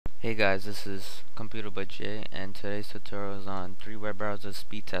Hey guys, this is Computer Budget, and today's tutorial is on 3 web browser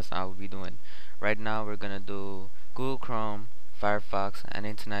speed tests I will be doing. Right now we're gonna do Google Chrome, Firefox, and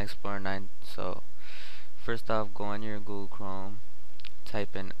Internet Explorer 9. So first off, go on your Google Chrome,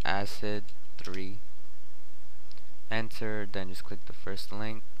 type in acid 3, enter, then just click the first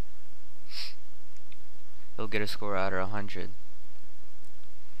link. You'll get a score out of 100.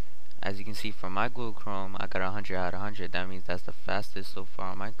 As you can see from my Google Chrome, I got 100 out of 100. That means that's the fastest so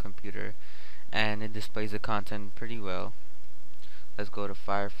far on my computer, and it displays the content pretty well. Let's go to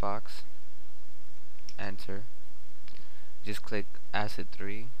Firefox, enter, just click acid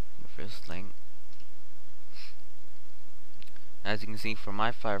 3, the first link. As you can see from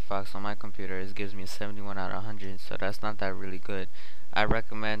my Firefox on my computer, it gives me a 71 out of 100, so that's not that really good. I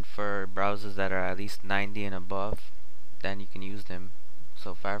recommend for browsers that are at least 90 and above, then you can use them.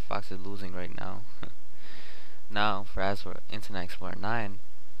 So Firefox is losing right now. Now as for Internet Explorer 9,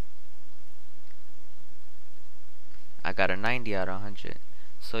 I got a 90 out of 100.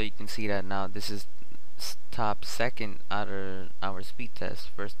 So you can see that now this is top second out of our speed test.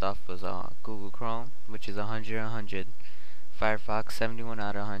 First off was Google Chrome, which is 100. Firefox 71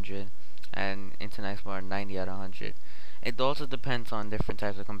 out of 100, and Internet Explorer 90 out of 100. It also depends on different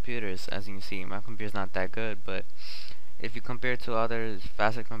types of computers. As you can see, my computer's not that good, but if you compare to other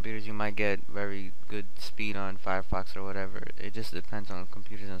faster computers, you might get very good speed on Firefox or whatever. It just depends on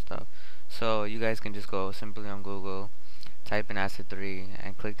computers and stuff. So you guys can just go simply on Google, type in acid 3,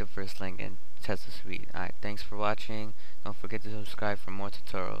 and click the first link and test the speed. Alright, thanks for watching. Don't forget to subscribe for more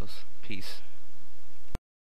tutorials. Peace.